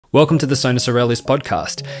Welcome to the Sonus Aurelius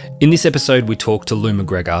Podcast. In this episode, we talk to Louise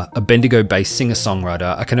MacGregor, a Bendigo-based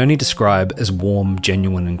singer-songwriter I can only describe as warm,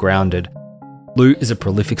 genuine and grounded. Lou is a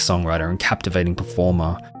prolific songwriter and captivating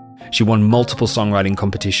performer. She won multiple songwriting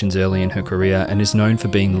competitions early in her career and is known for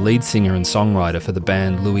being the lead singer and songwriter for the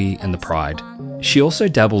band Louie and The Pride. She also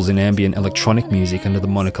dabbles in ambient electronic music under the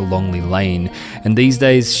moniker Longlea Lane, and these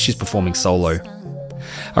days she's performing solo.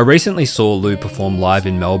 I recently saw Lou perform live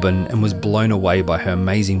in Melbourne and was blown away by her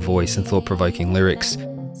amazing voice and thought-provoking lyrics.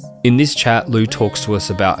 In this chat, Lou talks to us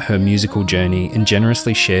about her musical journey and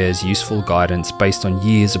generously shares useful guidance based on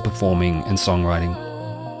years of performing and songwriting.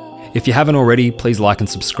 If you haven't already, please like and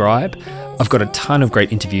subscribe. I've got a ton of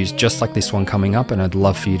great interviews just like this one coming up, and I'd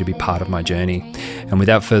love for you to be part of my journey. And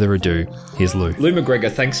without further ado, here's Lou. Lou MacGregor,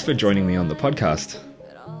 thanks for joining me on the podcast.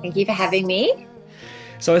 Thank you for having me.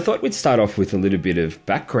 So I thought we'd start off with a little bit of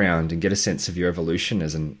background and get a sense of your evolution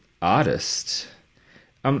as an artist.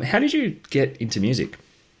 How did you get into music?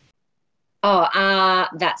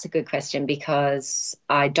 That's a good question because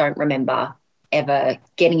I don't remember ever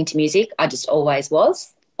getting into music. I just always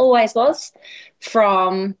was. There's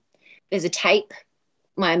a tape.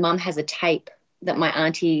 My mum has a tape that my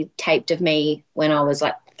auntie taped of me when I was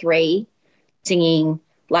like 3, singing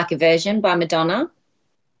Like a Virgin by Madonna.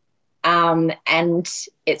 And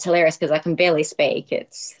it's hilarious because I can barely speak.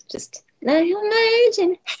 It's just, like a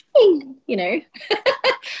virgin, hey, you know.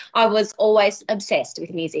 I was always obsessed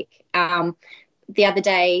with music. The other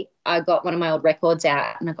day I got one of my old records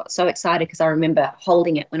out and I got so excited because I remember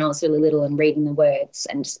holding it when I was really little and reading the words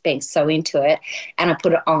and just being so into it. And I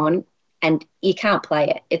put it on and you can't play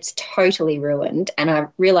it. It's totally ruined. And I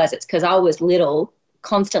realised it's because I was little,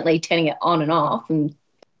 constantly turning it on and off and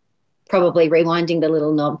probably rewinding the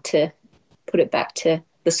little knob to put it back to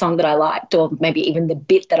the song that I liked or maybe even the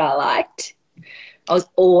bit that I liked. I was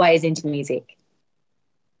always into music.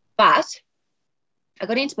 But I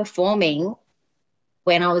got into performing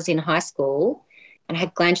when I was in high school and I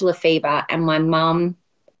had glandular fever, and my mum,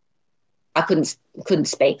 I couldn't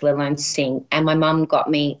speak, let alone sing, and my mum got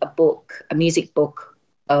me a music book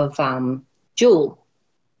of Jewel.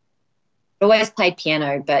 I always played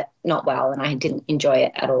piano but not well, and I didn't enjoy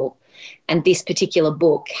it at all. And this particular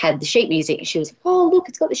book had the sheet music. She was, oh, look,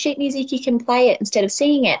 it's got the sheet music. You can play it instead of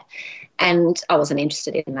singing it. And I wasn't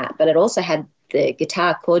interested in that. But it also had the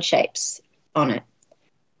guitar chord shapes on it.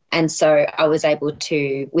 And so I was able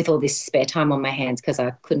to, with all this spare time on my hands because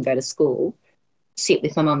I couldn't go to school, sit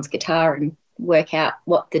with my mum's guitar and work out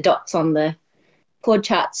what the dots on the chord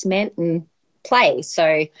charts meant and play. So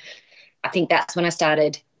I think that's when I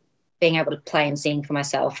started being able to play and sing for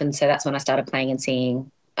myself. And so that's when I started playing and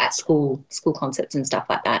singing at school concerts and stuff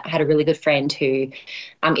like that. I had a really good friend who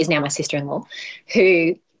is now my sister-in-law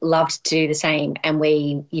who loved to do the same, and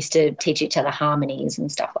we used to teach each other harmonies and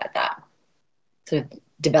stuff like that. Sort of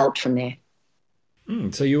developed from there.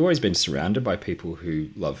 So you've always been surrounded by people who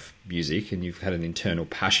love music and you've had an internal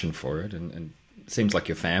passion for it, and it seems like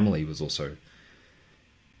your family was also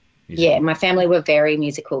musical. Yeah, my family were very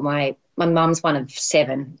musical. My mum's one of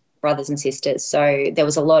 7 brothers and sisters, so there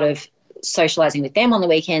was a lot of socializing with them on the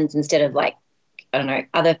weekends instead of like, I don't know,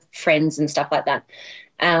 other friends and stuff like that.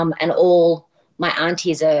 And all my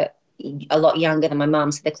aunties are a lot younger than my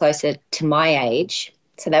mum, so they're closer to my age.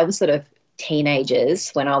 So they were sort of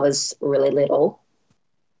teenagers when I was really little,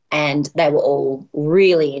 and they were all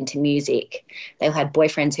really into music. They all had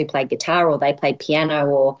boyfriends who played guitar or they played piano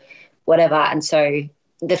or whatever. And so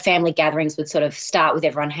the family gatherings would sort of start with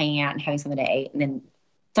everyone hanging out and having something to eat, and then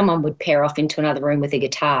someone would pair off into another room with a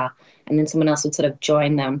guitar, and then someone else would sort of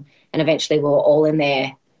join them, and eventually we were all in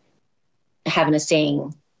there having a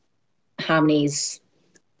sing, harmonies,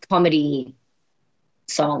 comedy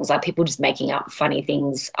songs, like people just making up funny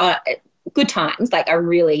things, good times. Like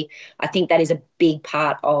I think that is a big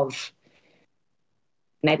part of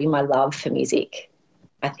maybe my love for music,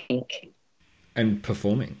 I think. And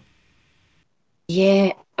performing.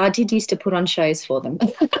 Yeah, I did used to put on shows for them.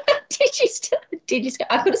 Did you?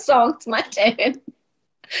 I got a song. It's my turn.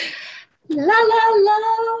 La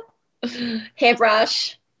la la.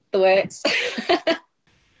 Hairbrush. The works.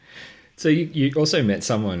 So you also met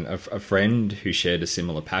someone, a friend who shared a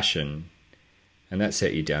similar passion, and that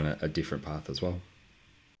set you down a different path as well.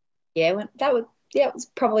 Yeah, it was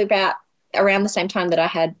probably about around the same time that I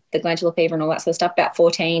had the glandular fever and all that sort of stuff. About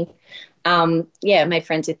 14. I made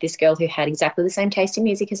friends with this girl who had exactly the same taste in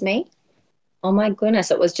music as me. Oh my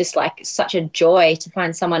goodness, it was just like such a joy to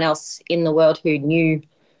find someone else in the world who knew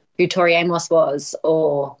who Tori Amos was,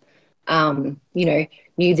 or,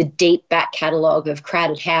 knew the deep back catalogue of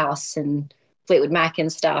Crowded House and Fleetwood Mac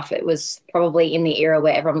and stuff. It was probably in the era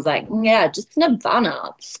where everyone was like, yeah, just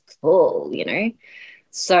Nirvana, it's cool, you know.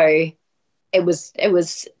 So it was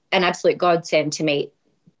an absolute godsend to meet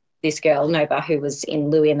this girl, Nova, who was in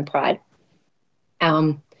Louie and The Pride.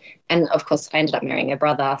 And of course, I ended up marrying her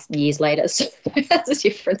brother years later, so that's a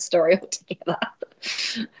different story altogether.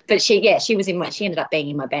 But she ended up being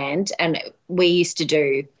in my band, and we used to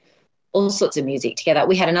do all sorts of music together.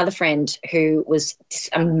 We had another friend who was this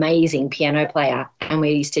amazing piano player, and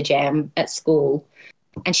we used to jam at school.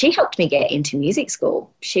 And she helped me get into music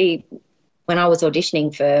school. When I was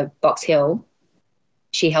auditioning for Box Hill,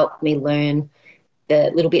 she helped me learn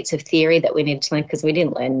the little bits of theory that we needed to learn, because we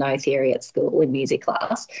didn't learn no theory at school in music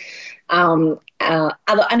class. And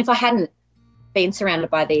if I hadn't been surrounded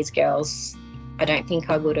by these girls, I don't think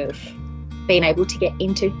I would have been able to get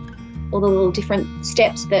into all the little different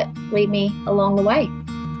steps that lead me along the way.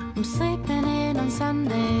 I'm sleeping in on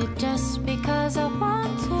Sunday just because I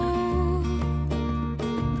want to.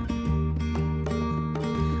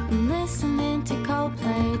 I'm listening to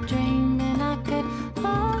Coldplay, dreaming I could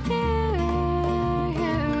hold you.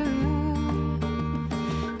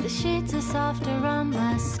 The sheets are softer on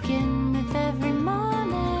my skin with every morning.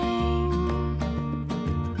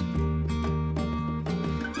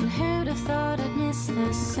 And who'd have thought I'd miss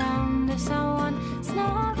the sound of someone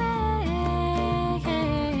snoring?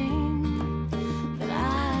 But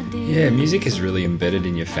I did. Yeah, music is really embedded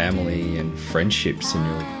in your family and friendships in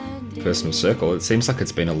your personal circle. It seems like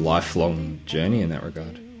it's been a lifelong journey in that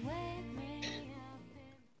regard.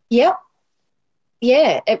 Yep.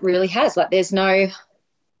 Yeah, it really has. Like, there's no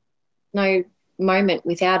moment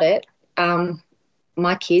without it.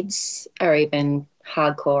 My kids are even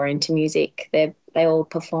hardcore into music. They all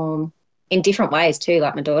perform in different ways too.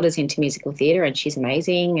 Like, my daughter's into musical theatre and she's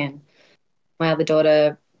amazing, and my other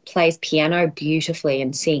daughter plays piano beautifully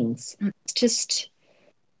and sings. It's just,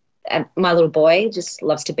 and my little boy just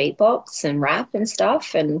loves to beatbox and rap and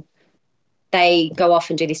stuff, and they go off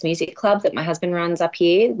and do this music club that my husband runs up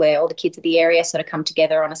here, where all the kids of the area sort of come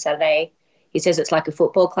together on a Saturday. He says it's like a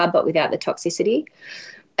football club, but without the toxicity.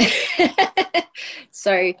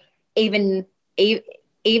 So even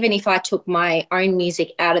if I took my own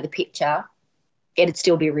music out of the picture, it'd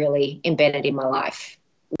still be really embedded in my life.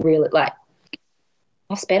 Really, like,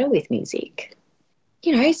 what's better with music?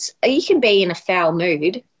 You know, you can be in a foul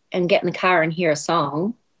mood and get in the car and hear a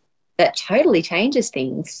song that totally changes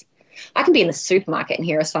things. I can be in the supermarket and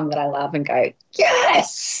hear a song that I love and go,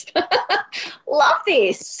 yes, love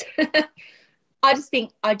this. I just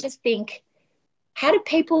think, how do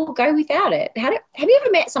people go without it? Have you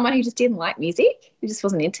ever met someone who just didn't like music, who just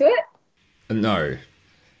wasn't into it? No,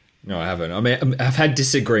 I haven't. I mean, I've had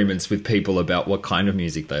disagreements with people about what kind of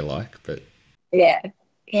music they like, but yeah.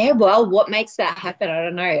 Well, what makes that happen? I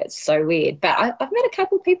don't know. It's so weird. But I've met a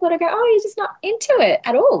couple of people that go, oh, you're just not into it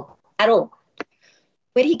at all.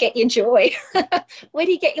 Where do you get your joy? Where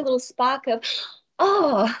do you get your little spark of,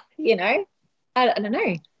 oh, you know? I don't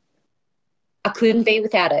know. I couldn't be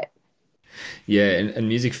without it. Yeah, and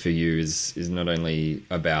music for you is not only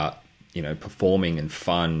about, you know, performing and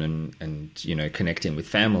fun and you know, connecting with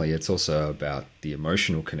family. It's also about the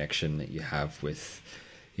emotional connection that you have with,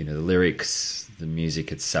 you know, the lyrics, the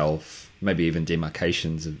music itself, maybe even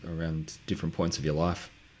demarcations around different points of your life.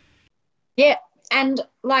 Yeah, and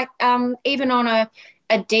like even on a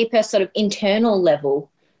deeper sort of internal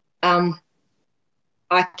level,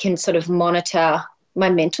 I can sort of monitor my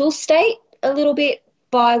mental state a little bit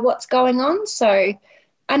by what's going on. So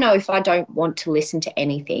I know if I don't want to listen to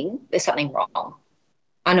anything, there's something wrong.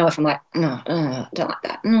 I know if I'm like, no, I don't like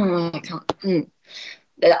that. No, I can't.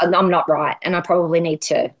 I'm not right, and I probably need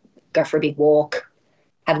to go for a big walk,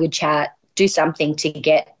 have a good chat, do something to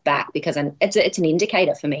get back, because it's an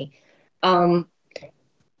indicator for me. But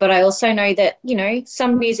I also know that, you know,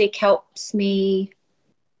 some music helps me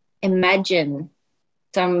imagine.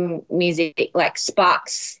 Some music like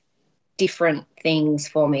sparks different things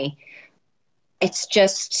for me. It's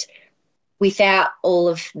just, without all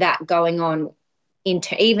of that going on,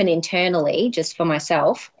 even internally, just for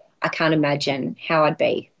myself, I can't imagine how I'd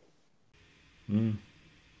be.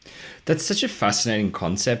 That's such a fascinating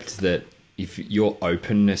concept, that if your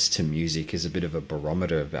openness to music is a bit of a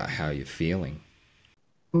barometer about how you're feeling.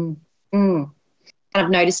 And I've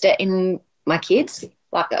noticed it in my kids.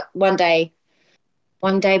 Like one day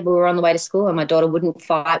we were on the way to school and my daughter wouldn't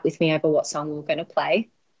fight with me over what song we were going to play.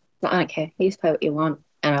 I don't care. You just play what you want.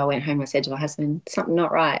 And I went home and I said to my husband, something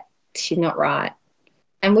not right. She's not right.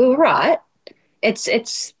 And we were right.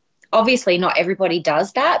 It's obviously not everybody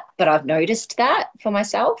does that, but I've noticed that for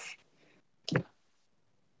myself.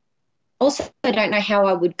 also I don't know how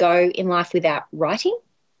I would go in life without writing.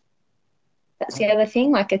 That's the other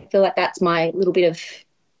thing. Like, I feel like that's my little bit of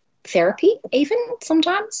therapy even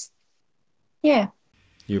sometimes. Yeah.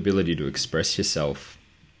 Your ability to express yourself.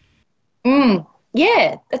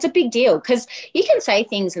 Yeah, that's a big deal, because you can say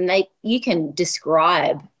things and you can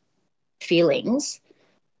describe feelings,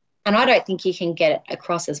 and I don't think you can get it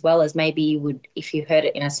across as well as maybe you would if you heard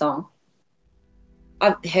it in a song.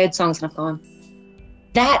 I've heard songs and I've gone,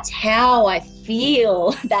 that's how I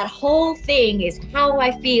feel. That whole thing is how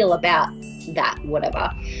I feel about that,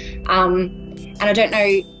 whatever. And I don't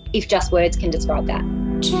know if just words can describe that.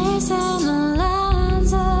 Chasing the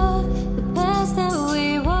lines of the paths that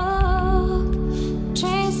we walk,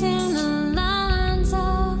 tracing the lines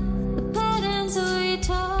of the patterns we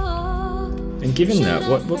talk. And given that,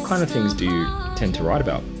 what kind of things do you tend to write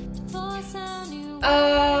about?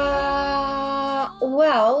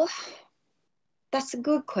 Well, that's a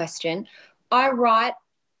good question. I write,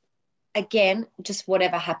 again, just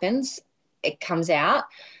whatever happens, it comes out.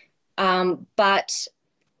 But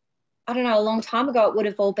I don't know, a long time ago it would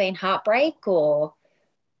have all been heartbreak or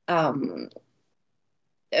a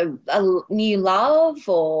new love,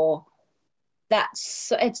 or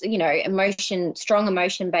it's, you know, strong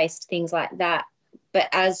emotion-based things like that. But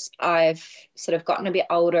as I've sort of gotten a bit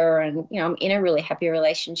older and, you know, I'm in a really happy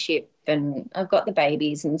relationship and I've got the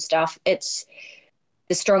babies and stuff, it's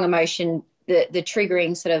the strong emotion, the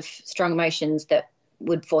triggering sort of strong emotions that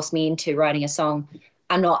would force me into writing a song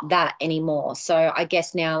are not that anymore. So I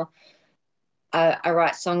guess now I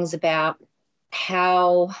write songs about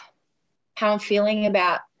how I'm feeling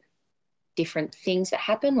about different things that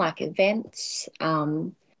happen, like events,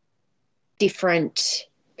 different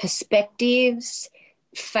perspectives,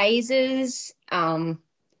 phases. I've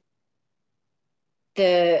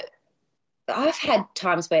had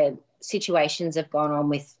times where situations have gone on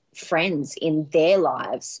with friends in their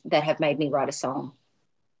lives that have made me write a song.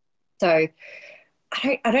 So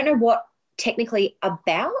I don't know what technically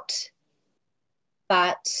about,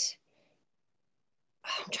 but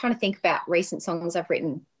I'm trying to think about recent songs I've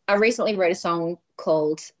written. I recently wrote a song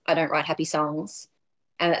called I Don't Write Happy Songs,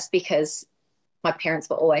 and that's because my parents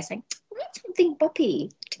were always saying, write something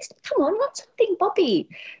boppy. Just, come on, write something boppy.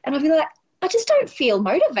 And I'd be like, I just don't feel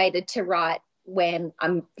motivated to write when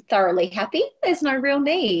I'm thoroughly happy. There's no real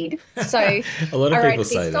need. So A lot of people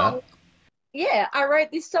say that. Yeah, I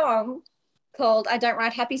wrote this song called I Don't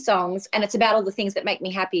Write Happy Songs, and it's about all the things that make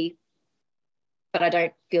me happy, but I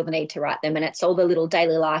don't feel the need to write them. And it's all the little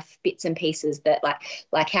daily life bits and pieces that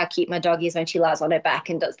like how cute my dog is when she lies on her back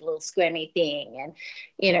and does the little squirmy thing, and,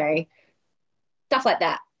 you know, stuff like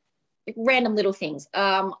that. Random little things.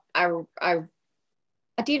 I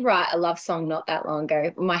did write a love song not that long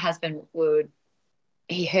ago. My husband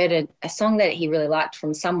he heard a song that he really liked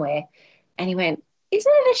from somewhere, and he went,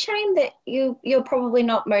 isn't it a shame that you're probably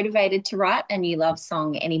not motivated to write a new love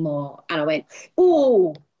song anymore? And I went,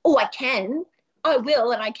 oh, I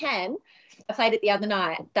will, and I can. I played it the other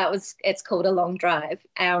night. It's called A Long Drive.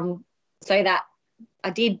 So that I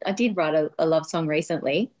did write a love song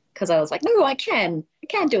recently, because I was like, no, I can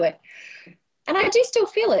do it. And I do still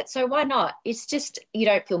feel it, so why not? It's just you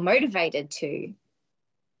don't feel motivated to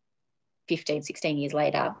 15, 16 years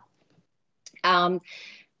later.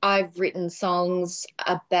 I've written songs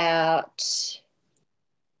about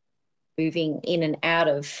moving in and out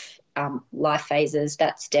of life phases.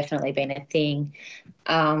 That's definitely been a thing.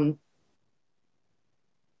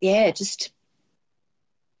 Just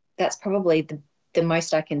that's probably the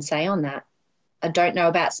most I can say on that. I don't know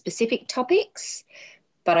about specific topics,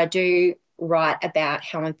 but I do write about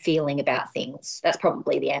how I'm feeling about things. That's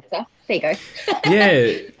probably the answer. There you go.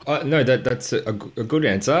 Yeah, no, that's a good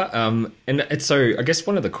answer. And it's so I guess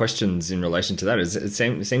one of the questions in relation to that is it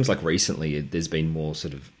seems like recently there's been more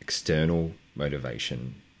sort of external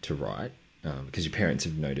motivation to write, because your parents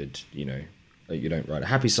have noted, you know, you don't write a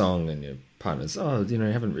happy song, and your partner's, you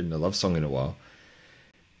haven't written a love song in a while.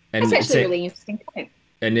 And that's actually a really interesting point.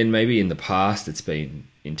 And then maybe in the past it's been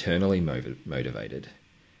internally motivated.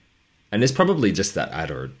 And there's probably just that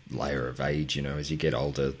added layer of age, you know, as you get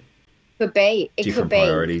older. Could be. Different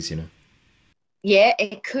priorities, you know. Yeah,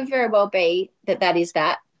 it could very well be that is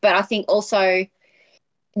that. But I think also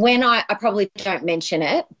when I probably don't mention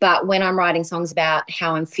it, but when I'm writing songs about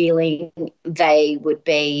how I'm feeling, they would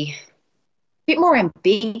be a bit more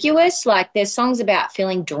ambiguous. Like there's songs about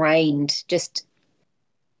feeling drained,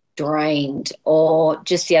 or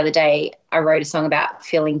just the other day I wrote a song about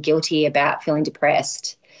feeling guilty, about feeling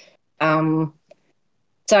depressed.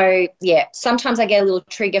 So yeah, sometimes I get a little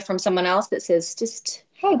trigger from someone else that says, just,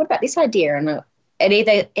 hey, what about this idea? And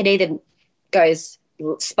it either goes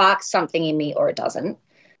sparks something in me or it doesn't.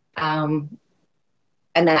 And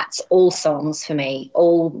that's all songs for me.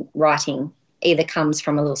 All writing either comes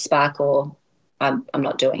from a little spark or I'm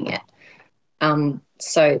not doing it.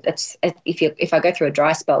 So that's if I go through a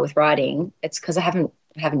dry spell with writing, it's because I haven't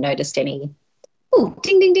noticed any. Oh,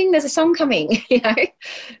 ding ding ding! There's a song coming, you know.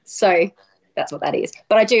 So that's what that is.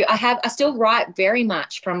 But I still write very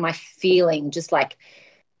much from my feeling, just like.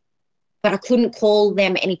 But I couldn't call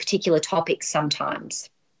them any particular topics sometimes.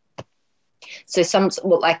 So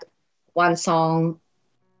like one song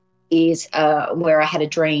is where I had a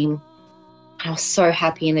dream. I was so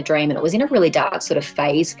happy in the dream, and it was in a really dark sort of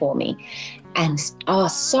phase for me. And I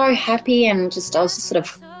was so happy, and I was just sort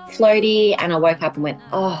of floaty, and I woke up and went,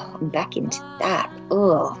 oh, I'm back into that.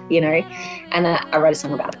 Oh, you know, and I wrote a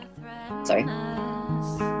song about it. So,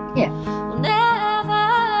 yeah.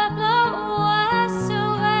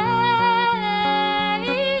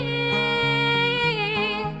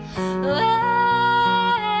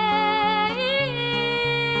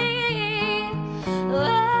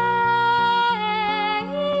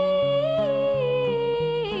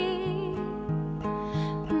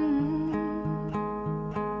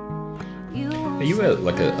 Are you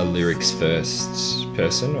a lyrics first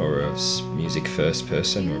person or a music first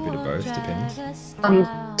person, or a bit of both? Depends. I'm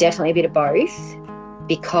definitely a bit of both,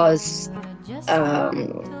 because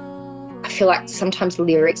I feel like sometimes the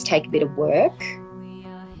lyrics take a bit of work,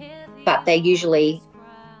 but they're usually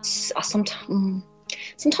sometimes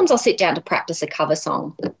I'll sit down to practice a cover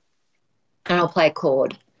song and I'll play a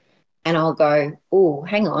chord and I'll go, oh,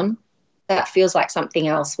 hang on, that feels like something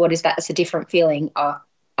else. What is that? It's a different feeling.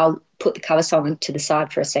 I'll put the cover song to the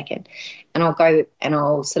side for a second and I'll go and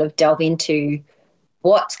I'll sort of delve into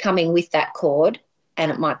what's coming with that chord,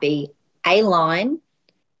 and it might be a line,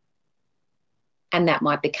 and that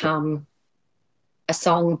might become a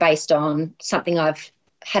song based on something I've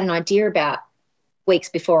had an idea about weeks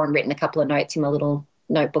before and written a couple of notes in my little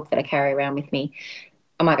notebook that I carry around with me.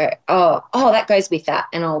 I might go, oh, that goes with that,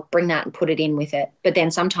 and I'll bring that and put it in with it. But then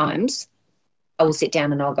sometimes I will sit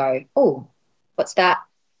down and I'll go, oh, what's that?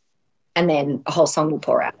 And then a whole song will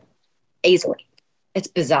pour out easily. It's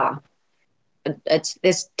bizarre. There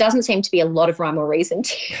doesn't seem to be a lot of rhyme or reason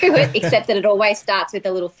to it, except that it always starts with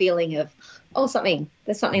a little feeling of, oh,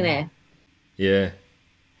 there's something there. Yeah.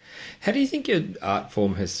 How do you think your art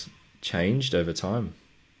form has changed over time?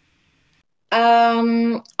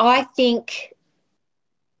 I think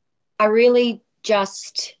I really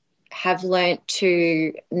just have learnt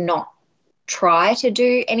to not try to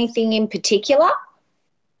do anything in particular.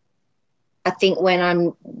 I think when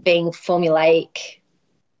I'm being formulaic,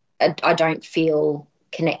 I don't feel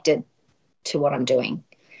connected to what I'm doing.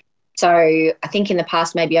 So I think in the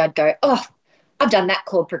past maybe I'd go, oh, I've done that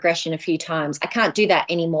chord progression a few times. I can't do that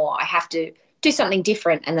anymore. I have to do something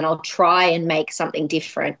different, and then I'll try and make something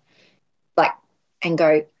different, and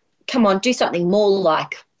go, come on, do something more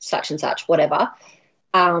like such and such, whatever.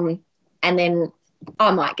 And then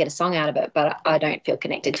I might get a song out of it, but I don't feel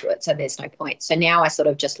connected to it, so there's no point. So now I sort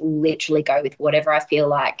of just literally go with whatever I feel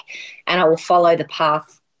like, and I will follow the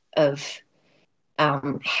path of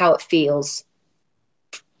how it feels.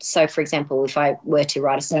 So, for example, if I were to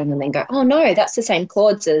write a song and then go, oh, no, that's the same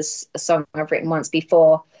chords as a song I've written once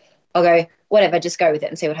before, I'll go, whatever, just go with it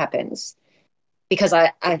and see what happens. Because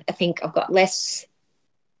I think I've got less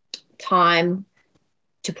time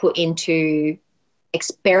to put into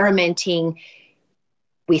experimenting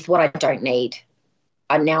with what I don't need.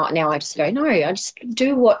 Now I just go, no, I just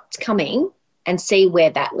do what's coming and see where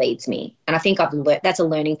that leads me. And I think that's a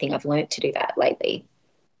learning thing. I've learned to do that lately,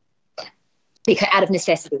 because out of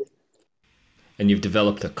necessity. And you've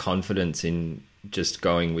developed a confidence in just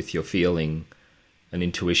going with your feeling and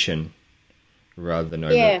intuition rather than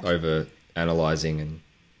over analysing and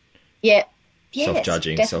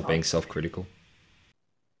self-judging, being self-critical.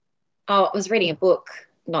 Oh, I was reading a book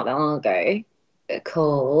not that long ago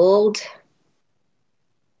called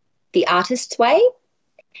The Artist's Way,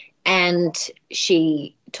 and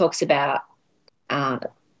she talks about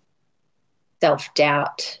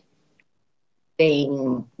self-doubt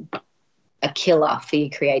being a killer for your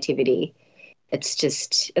creativity.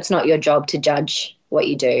 It's not your job to judge what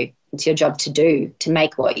you do. It's your job to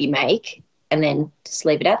make what you make, and then just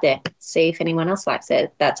leave it out there. See if anyone else likes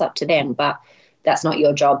it. That's up to them, but that's not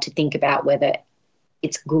your job to think about whether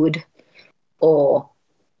it's good or,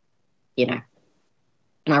 and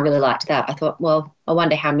I really liked that. I thought, well, I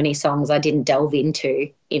wonder how many songs I didn't delve into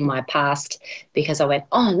in my past because I went,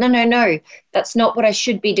 oh, no, that's not what I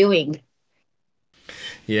should be doing.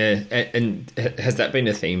 Yeah, and has that been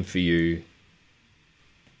a theme for you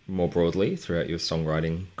more broadly throughout your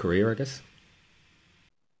songwriting career, I guess?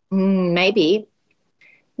 Maybe.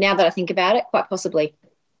 Now that I think about it, quite possibly.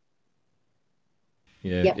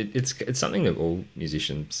 Yeah, Yep. it's something that all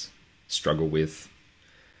musicians struggle with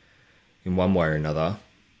in one way or another.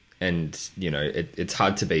 And, it's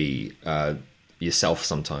hard to be yourself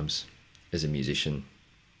sometimes as a musician.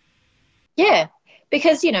 Yeah,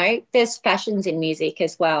 because, there's fashions in music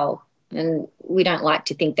as well. And we don't like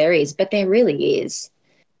to think there is, but there really is.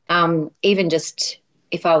 Even just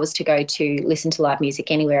if I was to go to listen to live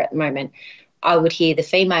music anywhere at the moment, I would hear the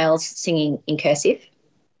females singing in cursive.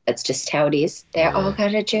 That's just how it is. They're all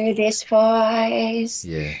gonna do this voice.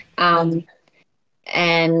 Yeah. And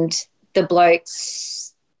the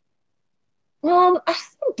blokes, well, I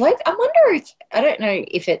wonder if, I don't know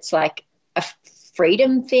if it's like a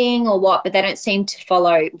freedom thing or what, but they don't seem to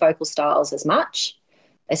follow vocal styles as much.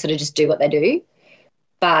 They sort of just do what they do.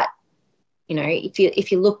 But,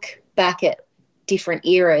 if you look back at different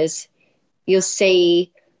eras, you'll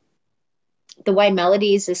see the way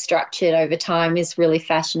melodies are structured over time is really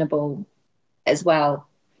fashionable as well.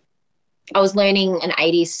 I was learning an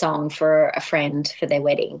 80s song for a friend for their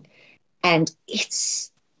wedding, and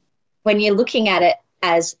it's, when you're looking at it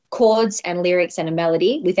as chords and lyrics and a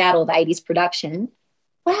melody without all the 80s production,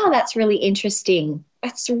 wow, that's really interesting.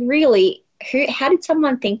 That's really, how did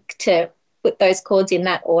someone think to put those chords in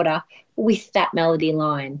that order with that melody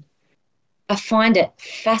line? I find it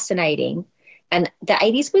fascinating. And the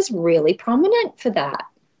 80s was really prominent for that.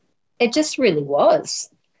 It just really was.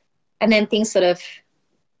 And then things sort of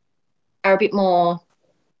are a bit more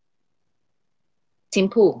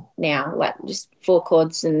simple now, like just 4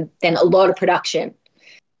 chords and then a lot of production.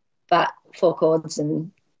 But 4 chords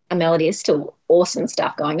and a melody is still awesome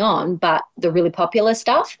stuff going on, but the really popular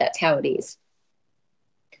stuff, that's how it is.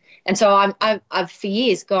 And so I've for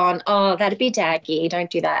years gone, oh, that'd be daggy, don't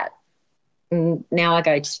do that. And now I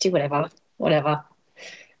go, just do whatever.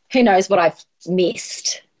 Who knows what I've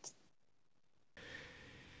missed?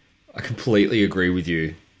 I completely agree with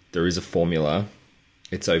you. There is a formula.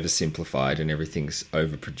 It's oversimplified and everything's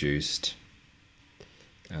overproduced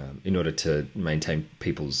in order to maintain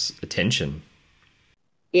people's attention.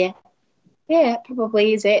 Yeah, it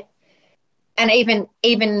probably is it. And even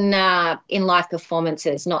in live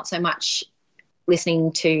performances, not so much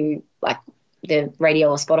listening to like the radio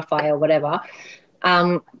or Spotify or whatever.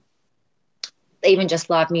 Even just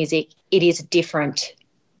live music, it is different.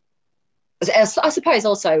 I suppose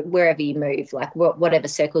also wherever you move, like whatever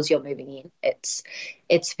circles you're moving in, it's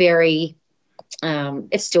very,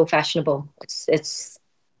 it's still fashionable. It's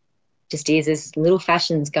just is. There's little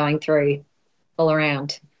fashions going through all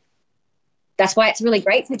around. That's why it's really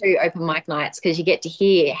great to do open mic nights, because you get to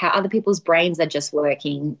hear how other people's brains are just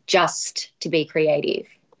working just to be creative.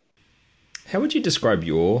 How would you describe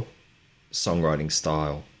your songwriting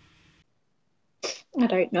style? I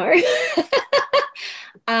don't know.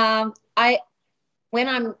 When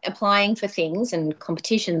I'm applying for things and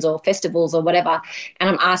competitions or festivals or whatever, and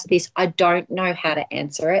I'm asked this, I don't know how to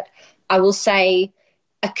answer it. I will say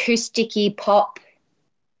acoustic-y pop.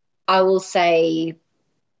 I will say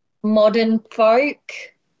modern folk.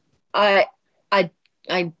 I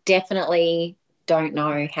definitely don't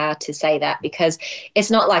know how to say that, because it's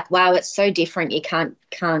not like, wow, it's so different, you can't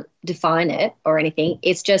define it or anything.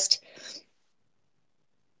 It's just,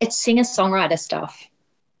 it's singer-songwriter stuff.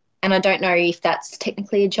 And I don't know if that's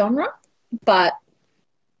technically a genre, but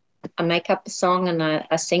I make up a song and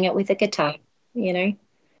I sing it with a guitar,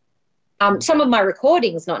 Some of my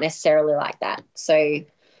recordings not necessarily like that. So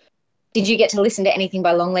did you get to listen to anything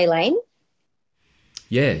by Longlea Lane?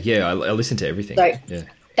 Yeah, I listen to everything. So yeah.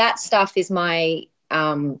 That stuff is my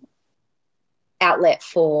outlet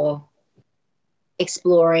for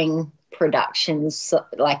exploring productions,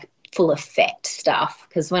 like full effect stuff,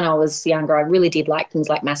 because when I was younger I really did like things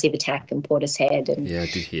like Massive Attack and Portishead and I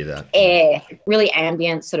did hear that. Air, really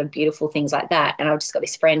ambient sort of beautiful things like that. And I've just got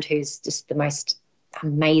this friend who's just the most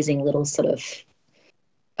amazing little sort of,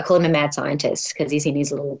 I call him a mad scientist because he's in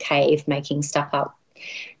his little cave making stuff up,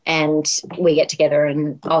 and we get together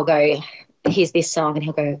and I'll go, here's this song, and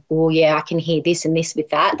he'll go, oh yeah, I can hear this and this with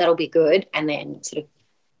that'll be good, and then sort of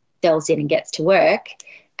delves in and gets to work,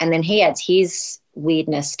 and then he adds his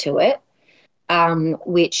weirdness to it,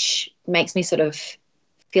 which makes me sort of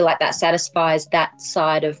feel like that satisfies that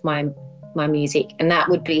side of my music. And that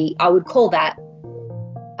would be, I would call that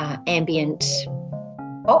ambient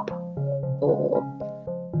pop or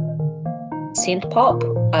synth pop.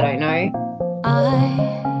 I don't know.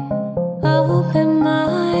 I open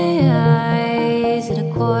my eyes at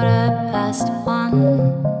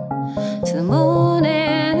 1:15 to the moon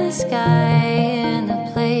and the sky in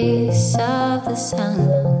the place of the sun.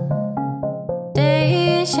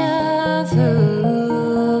 Deja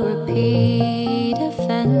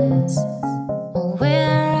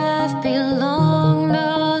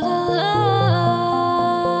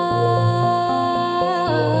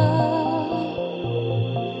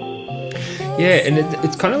Yeah, and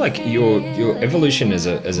it's kind of like your evolution as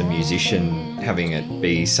a musician, having it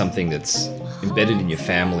be something that's embedded in your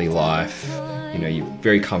family life. You know, you're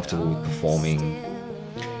very comfortable with performing.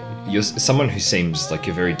 You're someone who seems like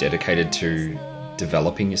you're very dedicated to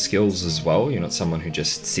developing your skills as well. You're not someone who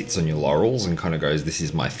just sits on your laurels and kind of goes, this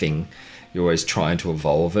is my thing. You're always trying to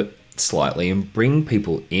evolve it slightly and bring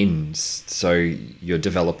people in, so you're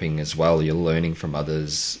developing as well. You're learning from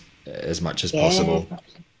others as much as possible.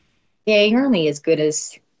 Yeah, you're only as good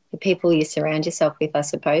as the people you surround yourself with, I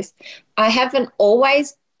suppose. I haven't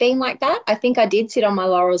always been like that. I think I did sit on my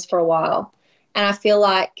laurels for a while, and I feel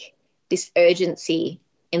like this urgency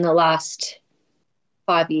in the last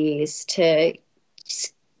 5 years to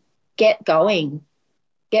just get going,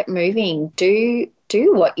 get moving, do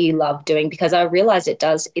what you love doing, because I realize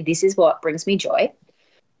this is what brings me joy,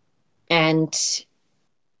 and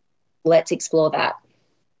let's explore that.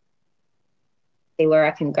 See where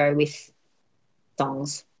I can go with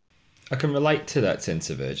songs. I can relate to that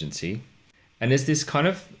sense of urgency. And there's this kind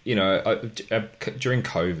of, you know, during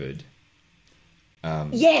COVID.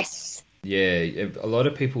 Yes. Yeah, a lot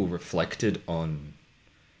of people reflected on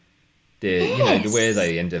their, you know, where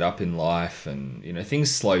they ended up in life, and, you know,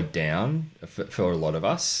 things slowed down for a lot of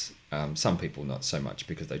us. Some people not so much,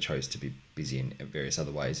 because they chose to be busy in various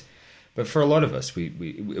other ways. But for a lot of us,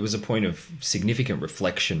 it was a point of significant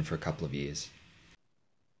reflection for a couple of years.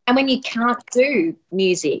 And when you can't do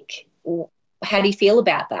music, how do you feel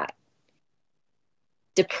about that?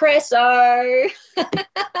 Depresso.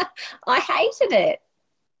 I hated it.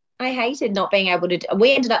 I hated not being able to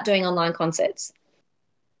we ended up doing online concerts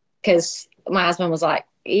because my husband was like,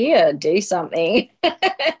 yeah, do something. We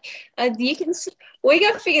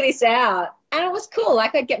got to figure this out. And it was cool.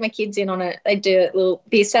 Like, I'd get my kids in on it. They'd do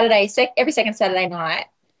every second Saturday night,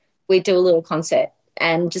 we'd do a little concert,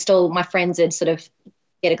 and just all my friends would sort of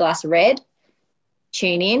get a glass of red,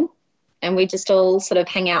 tune in, and we just all sort of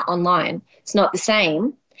hang out online. It's not the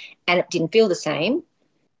same, and it didn't feel the same,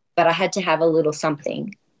 but I had to have a little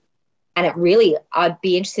something. And I'd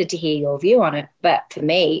be interested to hear your view on it. But for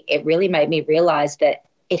me, it really made me realise that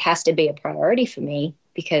it has to be a priority for me,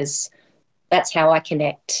 because that's how I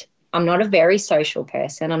connect. I'm not a very social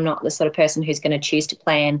person. I'm not the sort of person who's going to choose to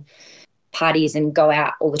plan parties and go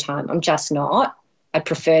out all the time. I'm just not. I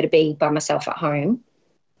prefer to be by myself at home.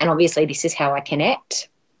 And obviously this is how I connect.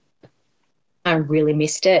 I really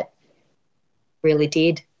missed it. Really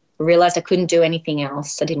did. I realised I couldn't do anything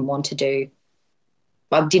else. I didn't want to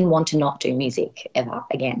not do music ever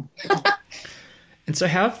again. And so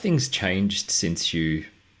how have things changed since you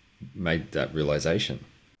made that realisation?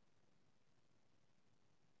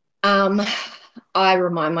 I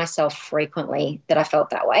remind myself frequently that I felt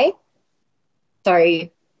that way. So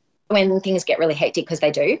when things get really hectic, because they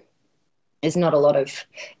do, there's not a lot of,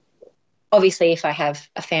 obviously if I have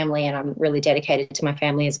a family and I'm really dedicated to my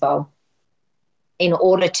family as well, in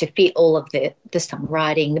order to fit all of the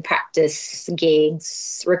songwriting, the practice,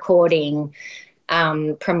 gigs, recording,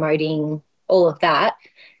 promoting, all of that,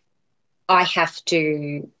 I have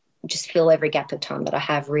to just fill every gap of time that I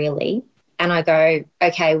have, really. And I go,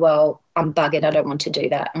 okay, well, I'm buggered. I don't want to do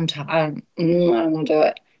that. I don't want to do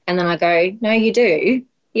it. And then I go, no, you do.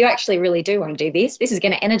 You actually really do want to do this. This is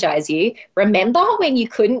going to energize you. Remember when you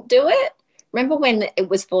couldn't do it? Remember when it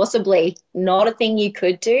was forcibly not a thing you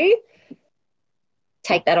could do?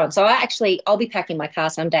 Take that on. So I'll be packing my car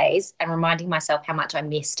some days and reminding myself how much I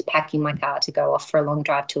missed packing my car to go off for a long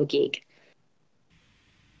drive to a gig.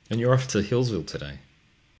 And you're off to Hillsville today.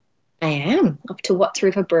 I am. Off to What's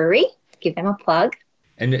River Brewery. Give them a plug.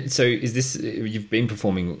 And so you've been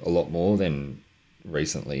performing a lot more than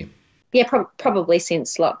recently? Yeah, probably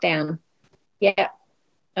since lockdown. Yeah.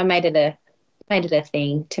 I made it a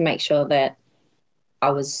thing to make sure that I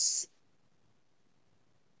was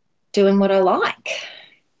doing what I like,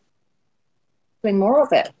 doing more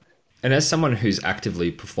of it. And as someone who's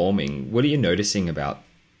actively performing, what are you noticing about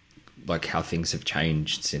like how things have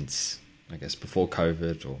changed since, I guess, before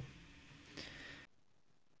COVID? Or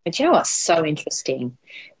But you know what's so interesting?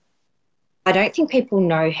 I don't think people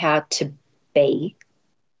know how to be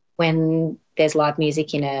when there's live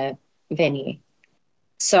music in a venue.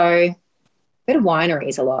 So I go to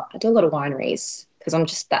wineries a lot. I do a lot of wineries because I'm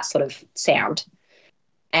just that sort of sound.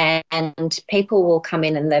 And people will come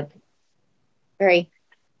in and they're very,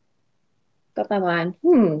 got my wine,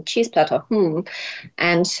 cheers platter,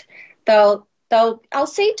 and I'll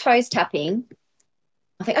see toes tapping.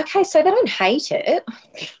 I think, okay, so they don't hate it,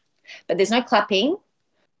 but there's no clapping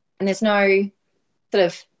and there's no sort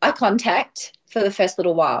of eye contact for the first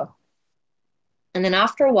little while. And then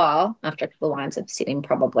after a while, after a couple of wines of sitting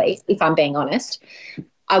probably, if I'm being honest,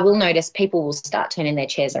 I will notice people will start turning their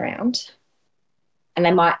chairs around, and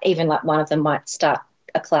they might even, like, one of them might start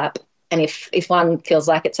a clap. And if one feels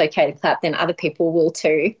like it's okay to clap, then other people will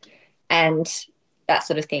too, and that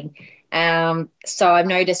sort of thing. So I've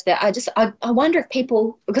noticed that I wonder if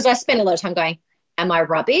people, because I spend a lot of time going, am I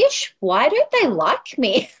rubbish? Why don't they like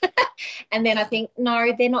me? And then I think,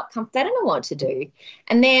 no, they're not they don't know what to do.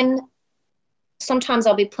 And then sometimes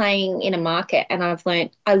I'll be playing in a market, and I've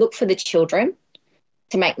learned I look for the children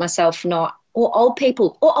to make myself not, or old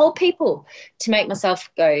people to make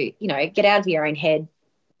myself go, you know, get out of your own head,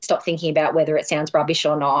 stop thinking about whether it sounds rubbish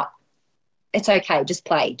or not. It's okay, just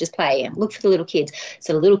play, and look for the little kids.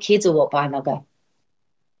 So the little kids will walk by and they'll go,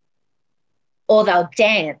 or they'll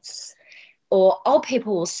dance, or old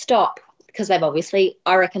people will stop because they've obviously,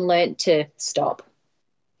 I reckon, learned to stop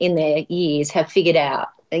in their years, have figured out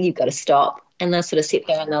that you've got to stop. And they'll sort of sit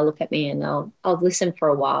there and they'll look at me and I'll listen for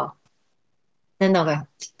a while. Then they'll go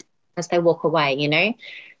as they walk away, you know.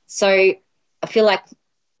 So I feel like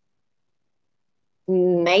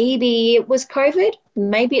maybe it was COVID,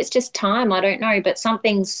 maybe it's just time, I don't know, but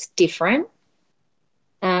something's different.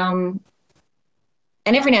 And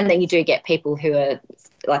every now and then you do get people who are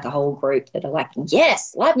like a whole group that are like,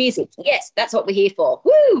 yes, live music, yes, that's what we're here for,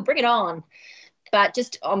 woo, bring it on. But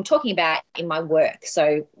just, I'm talking about in my work,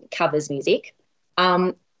 so covers music.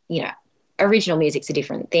 You know, original music's a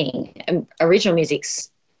different thing. Original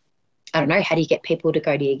music's, I don't know, how do you get people to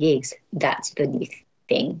go to your gigs? That's the new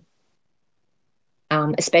thing.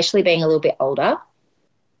 Especially being a little bit older,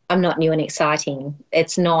 I'm not new and exciting.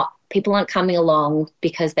 It's not, people aren't coming along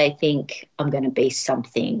because they think I'm going to be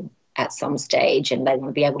something at some stage and they want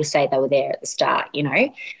to be able to say they were there at the start, you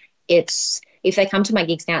know. It's, if they come to my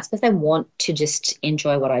gigs now, it's because they want to just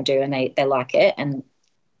enjoy what I do and they like it, and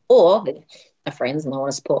or they're friends and they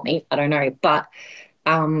want to support me, I don't know. But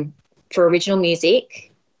for original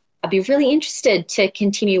music, I'd be really interested to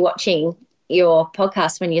continue watching your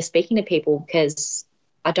podcast when you're speaking to people, because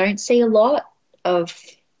I don't see a lot of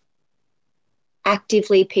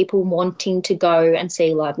actively people wanting to go and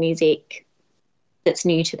see live music that's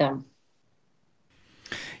new to them.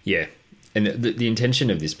 Yeah. And the intention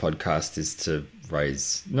of this podcast is to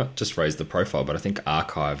raise, not just raise the profile, but I think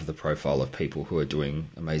archive the profile of people who are doing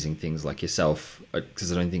amazing things like yourself, because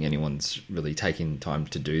I don't think anyone's really taking time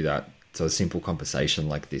to do that. So a simple conversation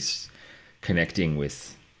like this, connecting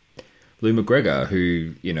with Louise MacGregor,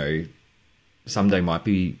 who, you know, someday might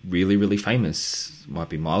be really, really famous, might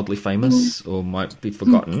be mildly famous, or might be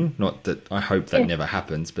forgotten. Not that I hope that never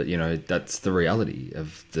happens, but, you know, that's the reality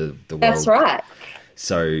of the world. That's right.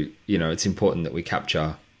 So, you know, it's important that we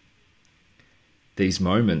capture these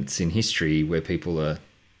moments in history where people are,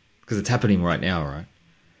 because it's happening right now, right?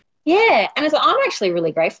 Yeah, and I'm actually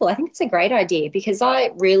really grateful. I think it's a great idea, because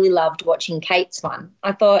I really loved watching Kate's one.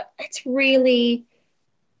 I thought it's really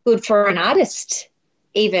good for an artist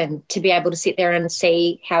even to be able to sit there and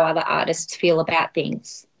see how other artists feel about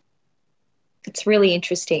things. It's really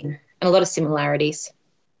interesting, and a lot of similarities.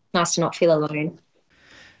 Nice to not feel alone.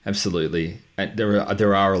 Absolutely. And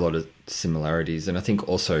there are a lot of similarities, and I think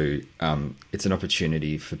also it's an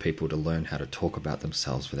opportunity for people to learn how to talk about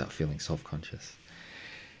themselves without feeling self-conscious,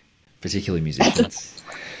 particularly musicians.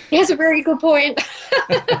 That's a very good point.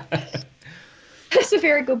 That's a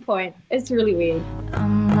very good point. It's really weird.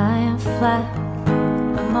 I'm lying flat,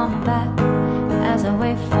 I'm on my back as I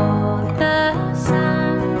wait for the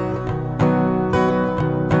sun.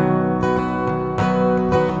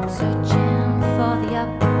 Searching for the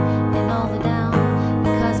up and all the down,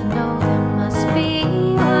 because I know there must be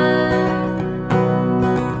one.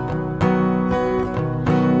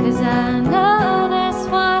 'Cause I know that's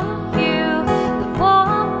what you would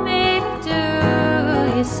want me to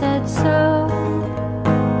do. You said so.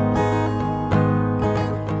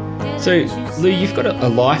 So, Lou, you've got a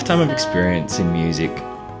lifetime of experience in music,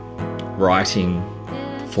 writing,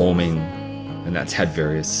 performing, and that's had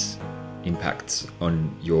various impacts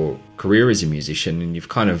on your career as a musician, and you've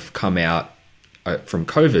kind of come out from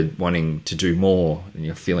COVID wanting to do more and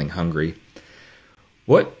you're feeling hungry.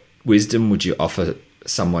 What wisdom would you offer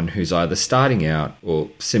someone who's either starting out or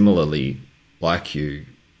similarly like you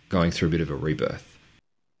going through a bit of a rebirth?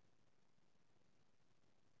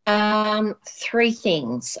 Three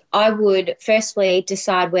things. I would firstly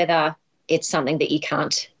decide whether it's something that you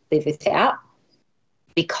can't live without,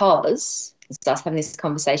 because I was having this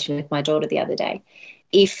conversation with my daughter the other day.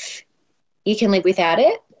 If you can live without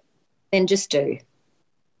it, then just live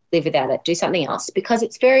without it. Do something else, because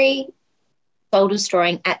it's very soul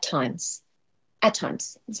destroying at times. At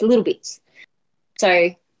times, it's little bits.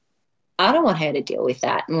 So I don't want her to deal with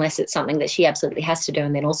that unless it's something that she absolutely has to do,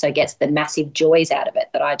 and then also gets the massive joys out of it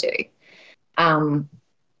that I do.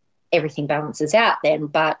 Everything balances out then.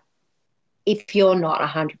 But if you're not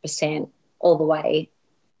 100% all the way,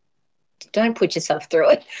 don't put yourself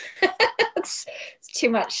through it. It's too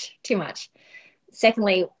much.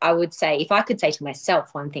 Secondly, I would say, if I could say to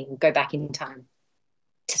myself one thing, go back in time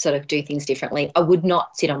to sort of do things differently, I would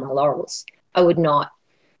not sit on my laurels. I would not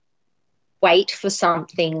wait for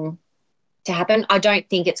something to happen. I don't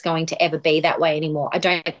think it's going to ever be that way anymore. I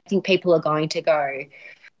don't think people are going to go,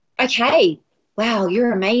 okay, wow,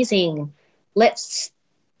 you're amazing. Let's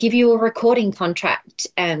give you a recording contract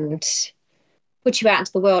and put you out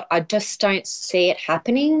into the world. I just don't see it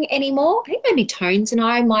happening anymore. I think maybe Tones and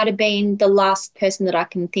I might have been the last person that I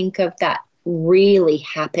can think of that really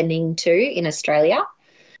happening to in Australia,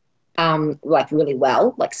 like really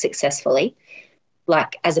well, like successfully,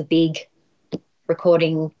 like as a big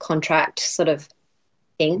recording contract sort of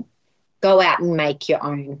thing. Go out and make your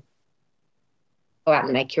own. Go out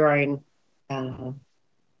and make your own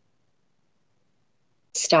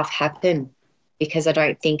stuff happen, because I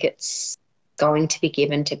don't think it's going to be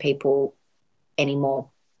given to people anymore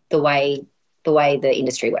the way the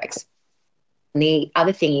industry works. And the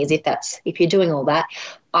other thing is, if you're doing all that,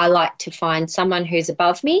 I like to find someone who's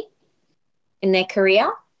above me in their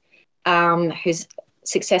career, who's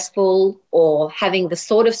successful or having the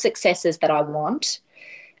sort of successes that I want,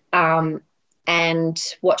 and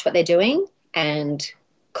watch what they're doing and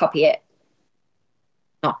copy it.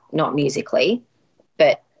 Not musically,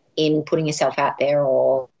 but in putting yourself out there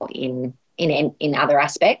or in other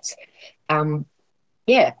aspects. Find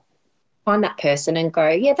that person and go,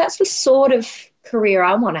 yeah, that's the sort of career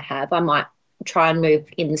I want to have. I might try and move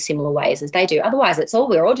in the similar ways as they do. Otherwise,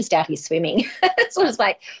 we're all just out here swimming. So it's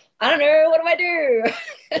like, I don't know, what do I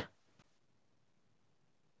do?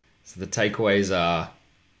 So the takeaways are: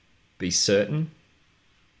 be certain.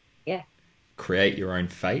 Yeah. Create your own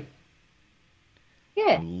fate.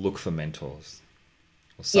 Yeah. And look for mentors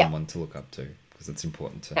or someone to look up to, because it's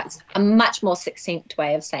important to. That's a much more succinct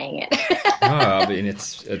way of saying it. No, I mean,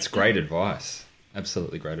 it's great advice.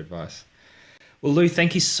 Absolutely great advice. Well, Lou,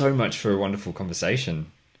 thank you so much for a wonderful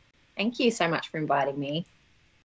conversation. Thank you so much for inviting me.